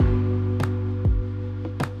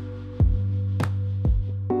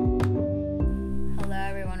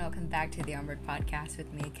back to the Onward Podcast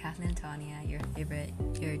with me, Kathleen Tanya, your favorite,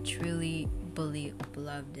 your truly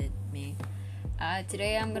beloved me.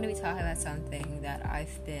 Today I'm going to be talking about something that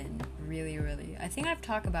I've been really, I think I've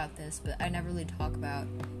talked about this, but I never really talk about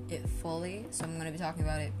it fully, so I'm going to be talking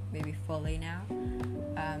about it maybe fully now.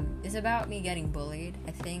 It's about me getting bullied.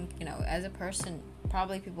 I think, as a person,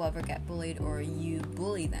 probably people ever get bullied or you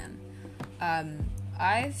bully them.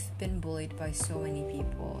 I've been bullied by so many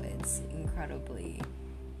people. It's incredibly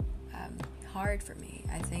hard for me.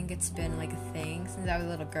 I think it's been like a thing since I was a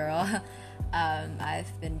little girl.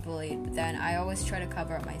 I've been bullied, but then I always try to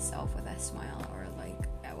cover up myself with a smile or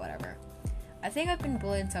whatever. I think I've been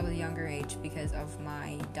bullied since I was a younger age because of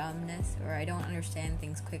my dumbness, or I don't understand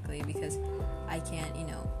things quickly because I can't,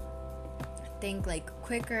 think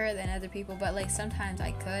quicker than other people, but sometimes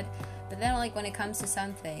I could, but then when it comes to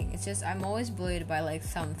something, it's just I'm always bullied by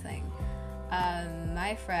something.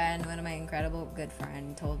 My friend, one of my incredible good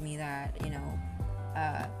friend, told me that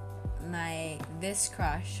this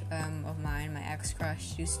crush of mine, my ex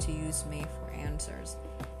crush, used to use me for answers,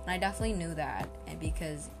 and I definitely knew that, and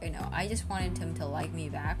because I just wanted him to like me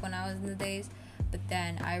back when I was in the days, but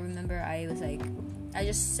then I remember I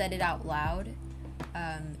just said it out loud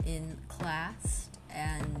in class,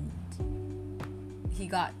 and he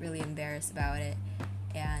got really embarrassed about it,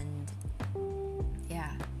 and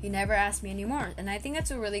he never asked me anymore. And I think that's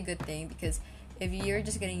a really good thing, because if you're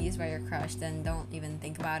just getting used by your crush, then don't even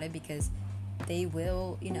think about it, because they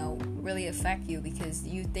will really affect you, because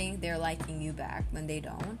you think they're liking you back when they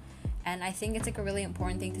don't. And I think it's a really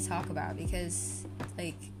important thing to talk about, because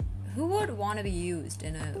who would want to be used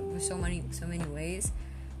in so many ways?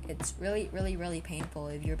 It's really painful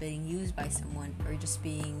if you're being used by someone, or just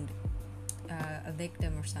being a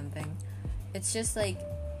victim or something. It's just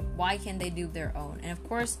why can't they do their own? And of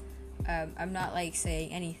course, I'm not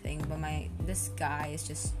saying anything, but this guy is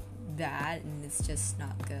just bad, and it's just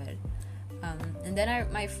not good. And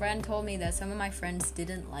then my friend told me that some of my friends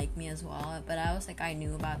didn't like me as well, but I was I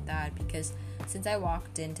knew about that, because since I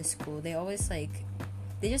walked into school, they always they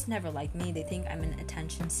just never like me. They think I'm an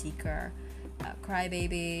attention seeker,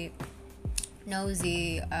 crybaby,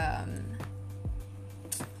 nosy,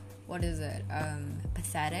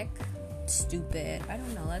 pathetic, stupid, I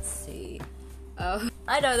don't know, let's see.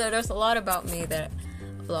 I know that there's a lot about me that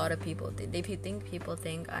a lot of people think. People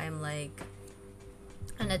think I'm an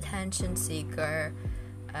attention seeker,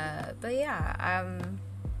 but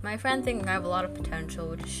my friend thinks I have a lot of potential,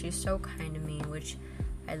 which she's so kind to me, which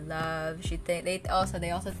I love. They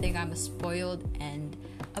also think I'm a spoiled and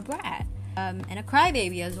a brat, and a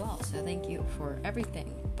crybaby as well, so thank you for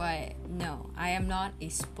everything. But no, I am not a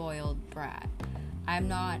spoiled brat. I'm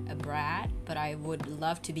not a brat, but I would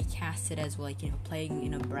love to be casted as playing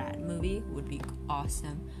in a brat movie would be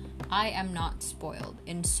awesome. I am not spoiled.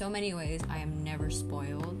 In so many ways, I am never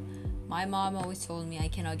spoiled. My mom always told me I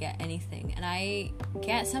cannot get anything, and I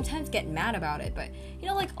can't sometimes get mad about it, but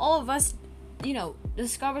all of us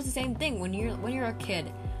discovers the same thing. When you're a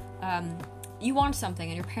kid, you want something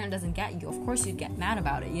and your parent doesn't get you, of course you get mad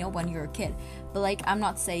about it, when you're a kid. But I'm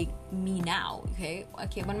not saying me now, okay,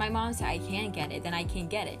 when my mom said I can't get it, then I can't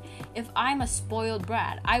get it. If I'm a spoiled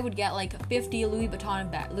brat, I would get 50 Louis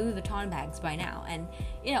Vuitton bags by now, and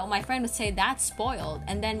my friend would say that's spoiled,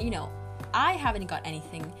 and then I haven't got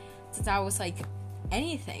anything since I was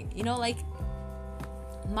anything,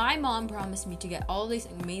 my mom promised me to get all this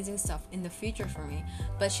amazing stuff in the future for me,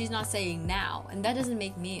 but she's not saying now, and that doesn't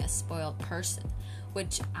make me a spoiled person,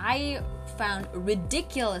 which I found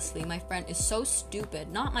ridiculously. My friend is so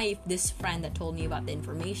stupid. Not this friend that told me about the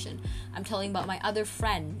information. I'm telling about my other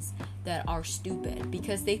friends that are stupid,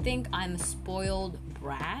 because they think I'm a spoiled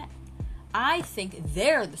brat. I think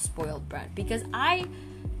they're the spoiled brat, because I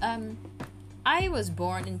was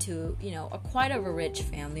born into, quite of a rich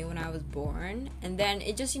family when I was born, and then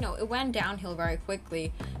it just, it went downhill very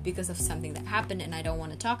quickly because of something that happened, and I don't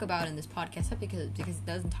want to talk about in this podcast because it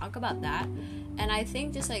doesn't talk about that. And I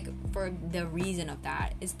think just for the reason of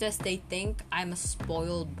that, it's just they think I'm a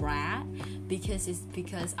spoiled brat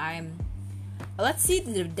because I'm. Let's see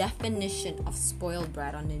the definition of spoiled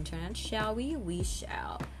brat on the internet, shall we? We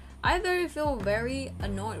shall. I feel very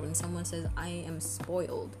annoyed when someone says I am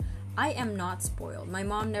spoiled. I am not spoiled. My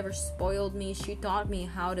mom never spoiled me. She taught me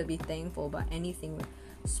how to be thankful about anything.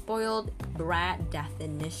 Spoiled brat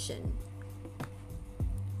definition.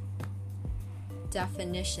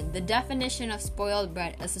 The definition of spoiled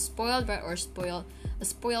brat as a spoiled brat or a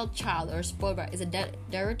spoiled child or a spoiled brat is a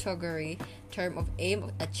derogatory term of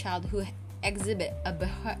a child who exhibit a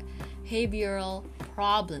behavioral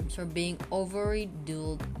problems or being overly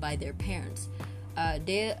ruled by their parents.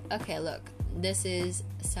 this is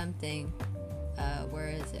something. Where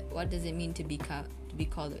is it? What does it mean to be called?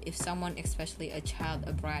 If someone, especially a child,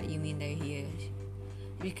 a brat, you mean that he is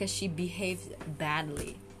because she behaves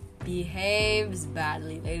badly. Behaves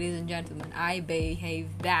badly, ladies and gentlemen. I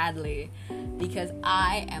behave badly because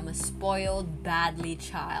I am a spoiled badly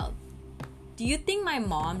child. Do you think my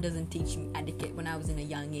mom doesn't teach me etiquette when I was in a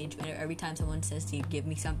young age? When every time someone says to you, give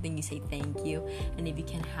me something, you say thank you, and if you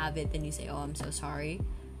can't have it, then you say, oh, I'm so sorry.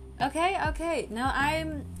 Okay. No,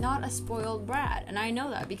 I'm not a spoiled brat, and I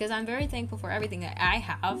know that because I'm very thankful for everything that I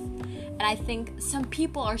have. And I think some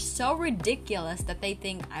people are so ridiculous that they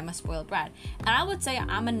think I'm a spoiled brat. And I would say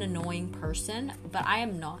I'm an annoying person, but I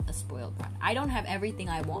am not a spoiled brat. I don't have everything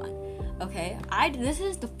I want. Okay, this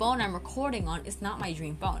is the phone I'm recording on. It's not my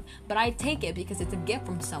dream phone, but I take it because it's a gift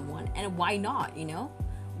from someone, and why not?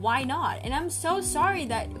 Why not? And I'm so sorry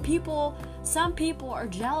that some people are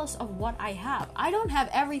jealous of what I have. I don't have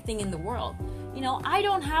everything in the world. I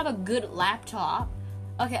don't have a good laptop.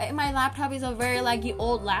 Okay, my laptop is a very laggy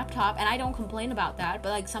old laptop, and I don't complain about that. But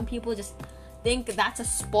like some people just think that's a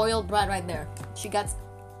spoiled brat right there.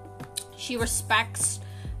 She respects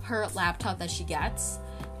her laptop that she gets.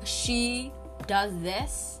 She does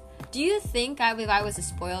this. Do you think if I was a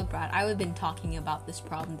spoiled brat, I would have been talking about this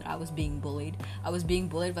problem that I was being bullied? I was being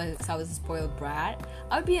bullied because I was a spoiled brat.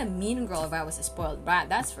 I would be a mean girl if I was a spoiled brat,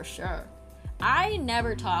 that's for sure. I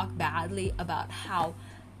never talk badly about how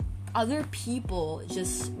other people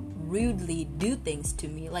just rudely do things to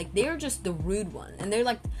me. Like, they're just the rude one. And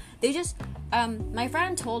my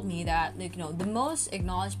friend told me that, the most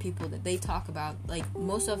acknowledged people that they talk about, like,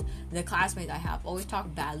 most of the classmates I have always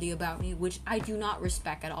talk badly about me, which I do not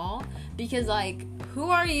respect at all. Because, like, who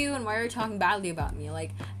are you and why are you talking badly about me?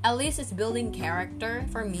 Like, at least it's building character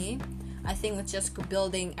for me. I think it's just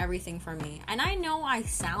building everything for me. And I know I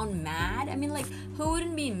sound mad. I mean, like, who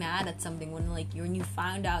wouldn't be mad at something when you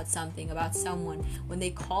find out something about someone, when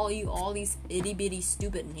they call you all these itty-bitty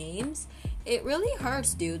stupid names? It really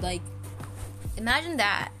hurts, dude. Like, imagine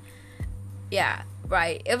that. Yeah,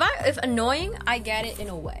 right. If annoying, I get it in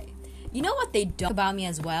a way. You know what they do about me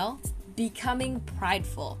as well? Becoming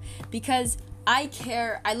prideful. Because I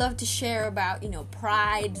care, I love to share about,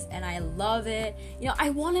 pride, and I love it.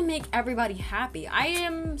 I want to make everybody happy. I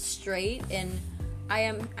am straight,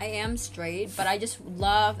 but I just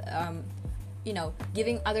love,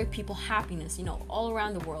 giving other people happiness, all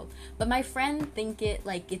around the world. But my friends think it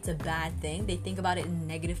like it's a bad thing. They think about it in a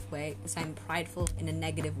negative way, because I'm prideful in a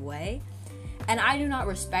negative way. And I do not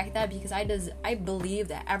respect that, because I believe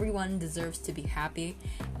that everyone deserves to be happy,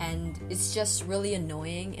 and it's just really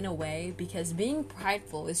annoying in a way, because being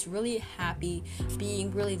prideful is really happy,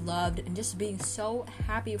 being really loved, and just being so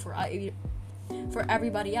happy for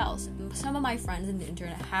everybody else. Some of my friends in the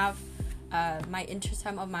internet have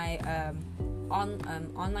some of my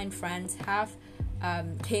online friends have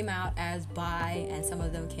came out as bi, and some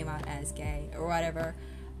of them came out as gay or whatever.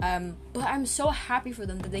 But I'm so happy for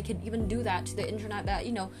them that they could even do that to the internet, that,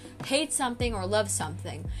 hate something or love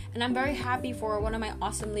something. And I'm very happy for one of my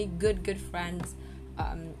awesomely good friends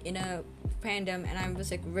in a fandom, and I'm just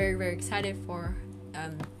like very, very excited for,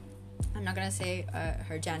 I'm not gonna say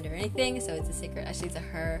her gender or anything, so it's a secret. Actually, it's a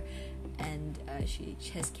her, and she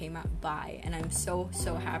just came out bi, and I'm so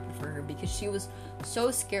happy for her, because she was so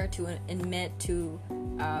scared to admit to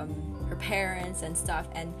her parents and stuff,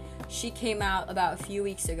 and she came out about a few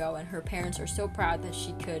weeks ago, and her parents are so proud that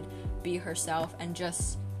she could be herself. And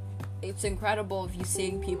just, it's incredible if you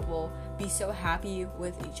seeing people be so happy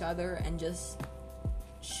with each other, and just,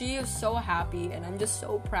 she is so happy, and I'm just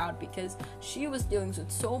so proud, because she was dealing with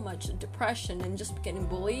so much depression and just getting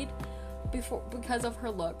bullied because of her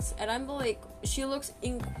looks. And I'm like, she looks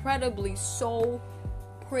incredibly so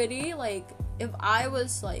pretty. Like, if I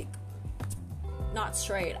was like not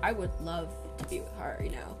straight, I would love to be with her,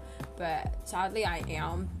 but sadly I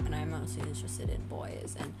am, and I'm mostly interested in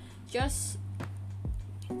boys. And just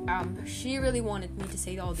she really wanted me to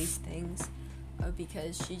say all these things,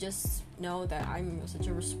 because she just know that I'm such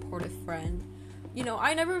a supportive friend.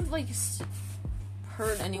 I never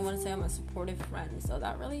heard anyone say I'm a supportive friend, so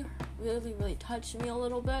that really touched me a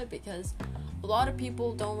little bit, because a lot of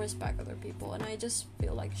people don't respect other people, and I just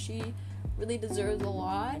feel like she really deserves a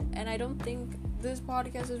lot. And I don't think this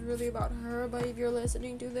podcast is really about her, but if you're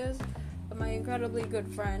listening to this, my incredibly good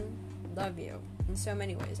friend, love you in so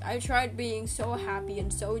many ways. I tried being so happy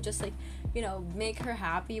and so just make her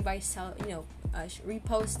happy by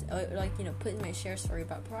repost putting my share story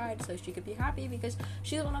about pride, so she could be happy, because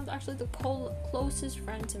she's one of actually the closest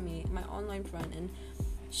friend to me, my online friend. And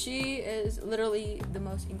She is literally the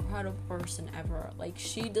most incredible person ever. Like,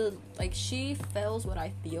 she feels what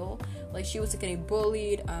I feel. Like, she was getting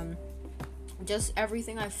bullied, just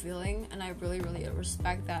everything I'm feeling, and I really, really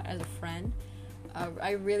respect that as a friend.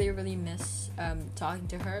 I really, really miss talking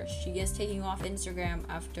to her. She is taking off Instagram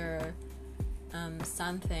after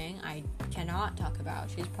something I cannot talk about.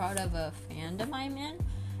 She's part of a fandom I'm in,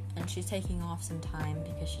 and she's taking off some time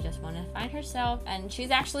because she just wanted to find herself, and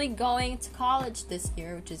she's actually going to college this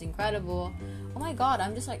year, which is incredible. Oh my god,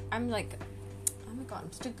 I'm like, oh my god,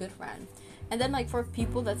 I'm such a good friend. And then, like, for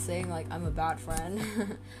people that saying, like, I'm a bad friend,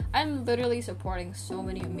 I'm literally supporting so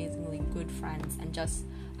many amazingly good friends, and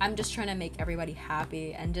I'm just trying to make everybody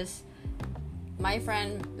happy, and just, my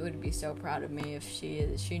friend would be so proud of me if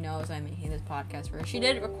she knows I'm making this podcast for her. She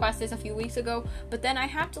did request this a few weeks ago, but then I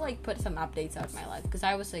have to, like, put some updates out of my life, because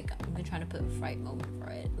I was like, I'm gonna try to put a right moment for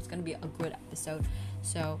it. It's gonna be a good episode.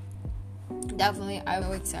 So definitely, I'm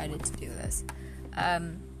so excited to do this.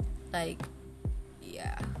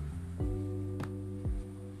 Yeah.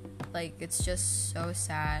 Like, it's just so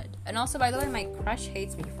sad. And also, by the way, my crush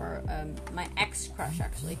hates me for, my ex-crush,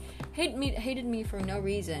 actually, hated me for no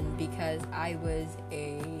reason, because because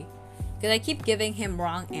I keep giving him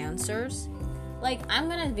wrong answers. Like, I'm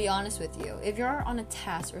gonna be honest with you. If you're on a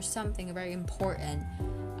test or something very important,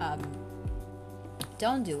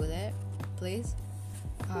 don't do with it, please.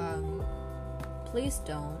 Please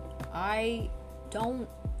don't. I don't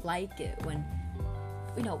like it when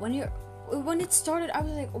it started, I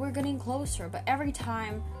was like, we're getting closer, but every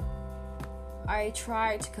time I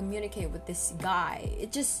try to communicate with this guy,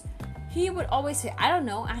 he would always say, I don't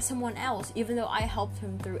know, ask someone else, even though I helped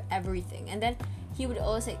him through everything. And then he would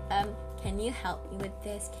always say, can you help me with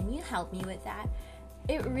this? Can you help me with that?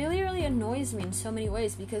 It really, really annoys me in so many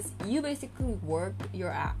ways, because you basically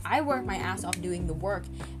I work my ass off doing the work,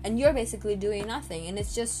 and you're basically doing nothing, and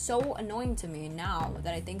it's just so annoying to me now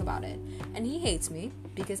that I think about it. And he hates me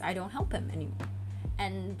because I don't help him anymore,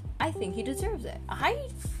 and I think he deserves it. I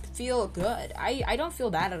feel good. I don't feel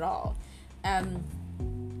bad at all.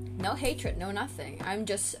 No hatred, no nothing. I'm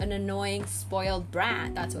just an annoying, spoiled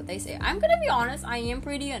brat. That's what they say. I'm gonna be honest, I am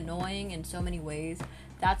pretty annoying in so many ways.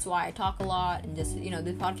 That's why I talk a lot, and just,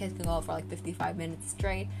 this podcast can go for like 55 minutes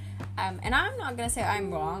straight. And I'm not gonna say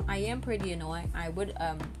I'm wrong. I am pretty annoying. I would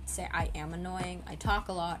say I am annoying. I talk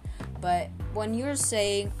a lot. But when you're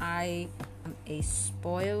saying I am a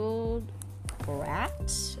spoiled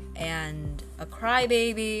brat and a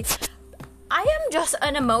crybaby, I am just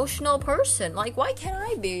an emotional person. Like, why can't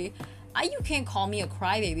I be? You can't call me a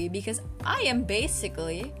crybaby, because I am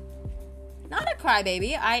basically not a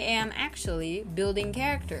crybaby. I am actually building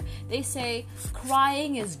character. They say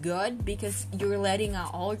crying is good because you're letting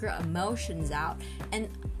out all your emotions out. And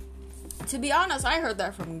to be honest, I heard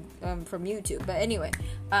that from YouTube. But anyway,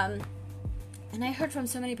 and I heard from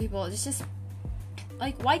so many people, it's just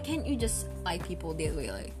like, why can't you just like people the other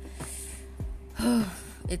way? Like,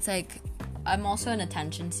 it's like, I'm also an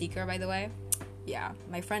attention seeker, by the way. Yeah,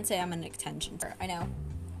 my friends say I'm an attention seeker. I know.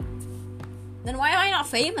 Then why am I not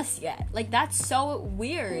famous yet? Like, that's so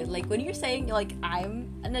weird. Like, when you're saying, like,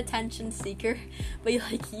 I'm an attention seeker, but,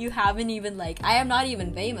 like, you haven't even, like, I am not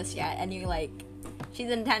even famous yet, and you're like,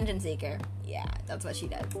 she's an attention seeker. Yeah, that's what she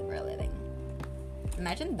does for a living.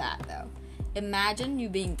 Imagine that, though. Imagine you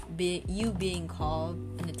being called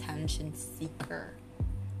an attention seeker.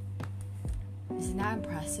 Isn't that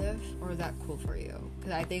impressive, or is that cool for you?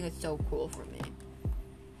 Because I think it's so cool for me.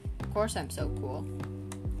 Of course I'm so cool.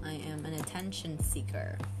 I am an attention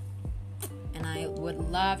seeker, and I would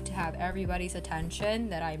love to have everybody's attention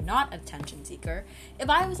that I'm not an attention seeker. If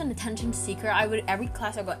I was an attention seeker, every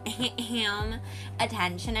class I'd go,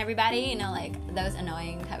 attention everybody, like those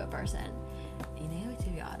annoying type of person. To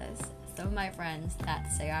be honest, some of my friends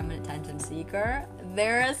that say I'm an attention seeker,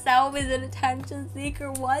 their self is an attention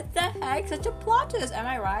seeker. What the heck? Such a plot twist, am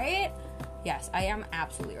I right? Yes, I am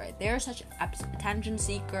absolutely right. They're such an attention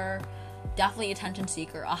seeker. Definitely attention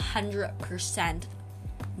seeker, 100%.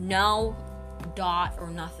 No dot or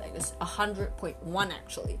nothing. It's 100.1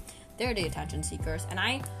 actually. They're the attention seekers, and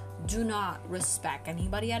I do not respect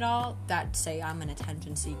anybody at all that say I'm an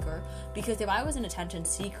attention seeker, because if I was an attention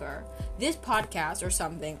seeker, this podcast or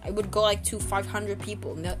something, it would go like to 500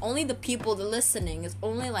 people. Only the people that listening is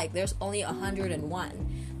only like, there's only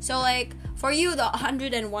 101. So like, for you, the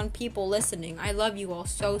 101 people listening, I love you all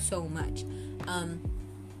so much.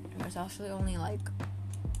 There's actually only like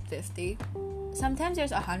 50. Sometimes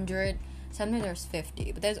there's 100. Sometimes there's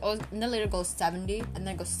 50, but there's always, and then later goes 70, and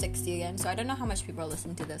then it goes 60 again. So I don't know how much people are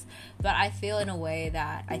listening to this, but I feel in a way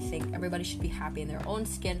that I think everybody should be happy in their own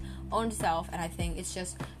skin, own self, and I think it's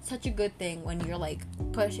just such a good thing when you're like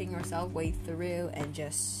pushing yourself way through and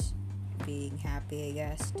just being happy, I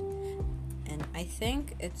guess. And I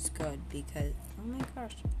think it's good because, oh my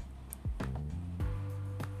gosh.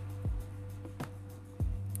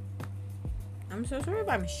 I'm so sorry if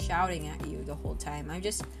I'm shouting at you the whole time. I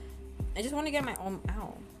just want to get my own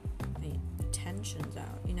out. My tensions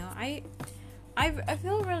out, you know? I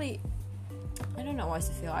feel really, I don't know what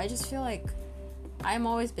to feel. I just feel like I've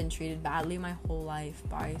always been treated badly my whole life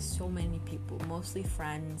by so many people, mostly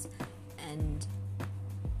friends, and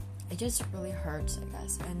it just really hurts, I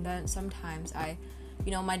guess. And then sometimes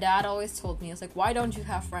my dad always told me, it's like, why don't you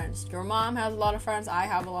have friends? Your mom has a lot of friends, I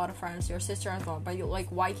have a lot of friends, your sister has a lot, but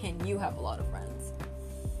why can't you have a lot of friends?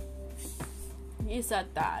 He said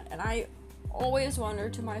that, and I always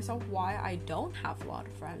wondered to myself why I don't have a lot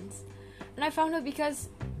of friends. And I found out because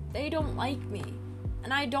they don't like me,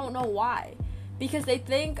 and I don't know why. Because they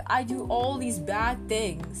think I do all these bad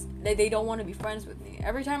things, that they don't want to be friends with me.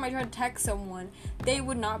 Every time I try to text someone, they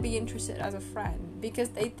would not be interested as a friend, because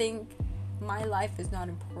they think my life is not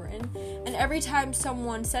important. And every time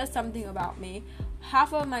someone says something about me,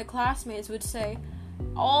 half of my classmates would say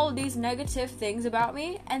all these negative things about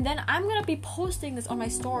me, and then I'm gonna be posting this on my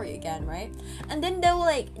story again, right? And then they'll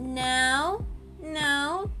like, no,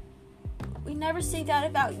 we never say that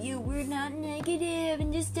about you, we're not negative,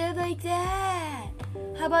 and just stuff like that.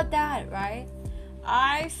 How about that, right?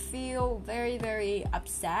 I feel very, very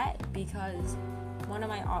upset because one of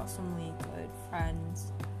my awesomely good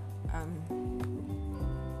friends,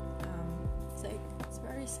 it's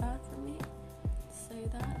very sad for me to say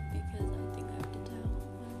that, because I think I have to tell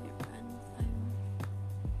one of your friends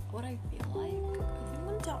what I feel like. I think I'm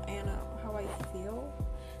gonna tell Anna how I feel.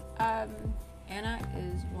 Anna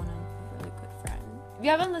is one of a really good friend. If you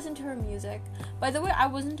haven't listened to her music, by the way, I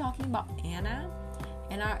wasn't talking about Anna.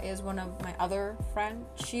 Anna is one of my other friends.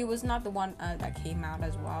 She was not the one that came out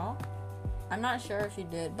as well. I'm not sure if she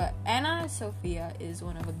did, but Anna Sophia is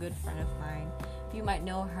one of a good friend of mine. You might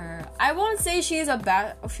know her. I won't say she is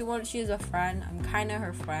she is a friend. I'm kind of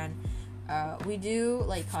her friend. We do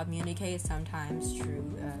like communicate sometimes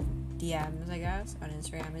through DMs, I guess, on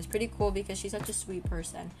Instagram. It's pretty cool because she's such a sweet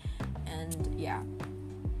person, and yeah,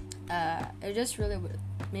 I just really would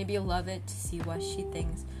maybe love it to see what she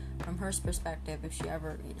thinks from her perspective, if she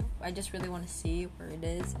ever, I just really want to see where it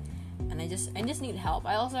is. And I just need help.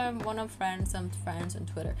 I also have some friends on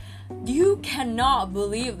Twitter. You cannot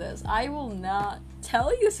believe this. I will not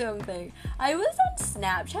tell you something. I was on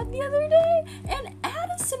Snapchat the other day, and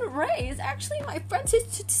Addison Ray is actually my friend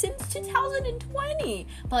since 2020.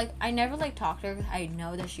 But like, I never like talk to her because I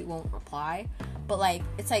know that she won't reply. But like,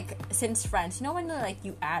 it's like since friends. You know when like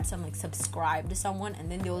you add some like subscribe to someone,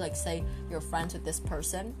 and then they'll like say you're friends with this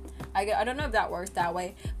person. I don't know if that works that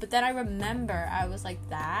way. But then I remember I was like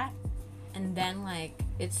that. And then, like,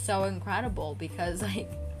 it's so incredible because, like,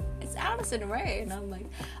 it's Addison Ray. And I'm like,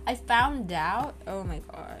 I found out, oh my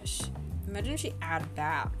gosh. Imagine if she add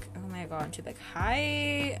back. Oh my god. And she'd be like,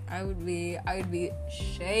 hi. I would be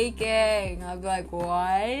shaking. I'd be like,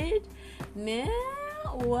 what? Man,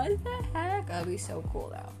 what the heck? That'd be so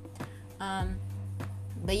cool, though.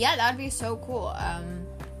 But yeah, that'd be so cool.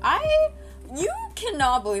 You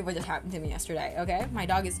cannot believe what just happened to me yesterday, okay? My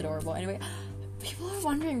dog is adorable. Anyway, people are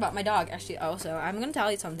wondering about my dog. Actually, also, I'm going to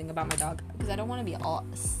tell you something about my dog, because I don't want to be all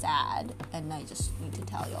sad, and I just need to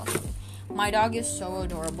tell you all something. My dog is so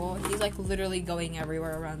adorable. He's, like, literally going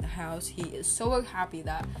everywhere around the house. He is so happy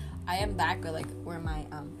that I am back, like, where my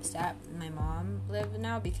mom live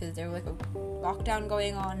now, because there was, like, a lockdown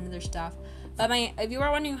going on and other stuff. But if you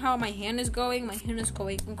are wondering how my hand is going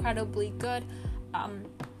incredibly good.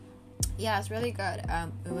 Yeah, it's really good.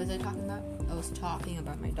 What was I talking about? I was talking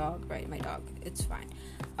about my dog, right? My dog. It's fine.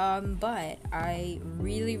 But I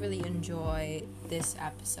really, really enjoy this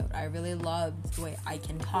episode. I really love the way I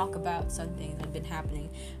can talk about something that's been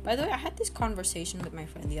happening. By the way, I had this conversation with my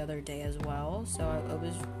friend the other day as well, so I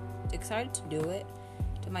was excited to do it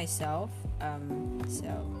to myself.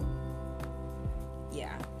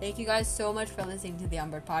 Yeah. Thank you guys so much for listening to the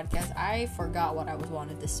Umber Podcast. I forgot what I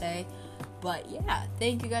wanted to say. But yeah,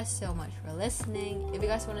 thank you guys so much for listening. If you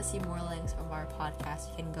guys want to see more links of our podcast,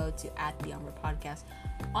 you can go to @theumber_podcast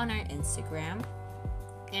on our Instagram,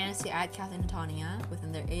 and see @Kathleen with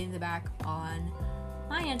their A in the back on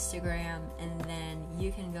my Instagram, and then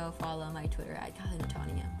you can go follow my Twitter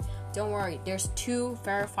 @Kathleen. Don't worry, there's 2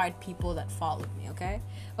 verified people that followed me. Okay.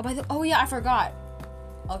 I forgot.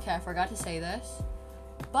 Okay, I forgot to say this.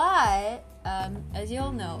 But as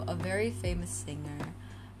you'll know, a very famous singer.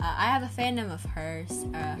 I have a fandom of hers.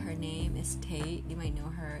 Her name is Tate. You might know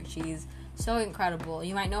her. She's so incredible.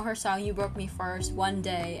 You might know her song "You Broke Me First," "One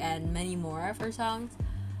Day," and many more of her songs,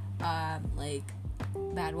 like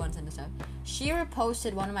Bad Ones and stuff. She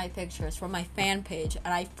reposted one of my pictures from my fan page,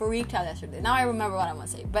 and I freaked out yesterday. Now I remember what I want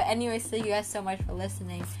to say. But anyways, thank you guys so much for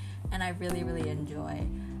listening, and I really, really enjoy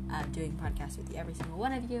doing podcasts with you, every single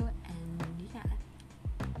one of you. And yeah,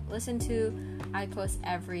 listen to. I post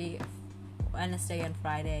every Wednesday and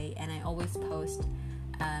Friday, and I always post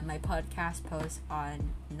my podcast post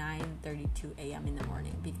on 9:32 a.m. in the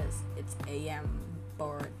morning because it's a.m.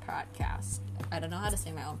 board podcast. I don't know how to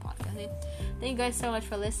say my own podcast name. Thank you guys so much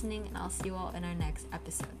for listening, and I'll see you all in our next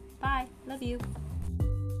episode. Bye. Love you.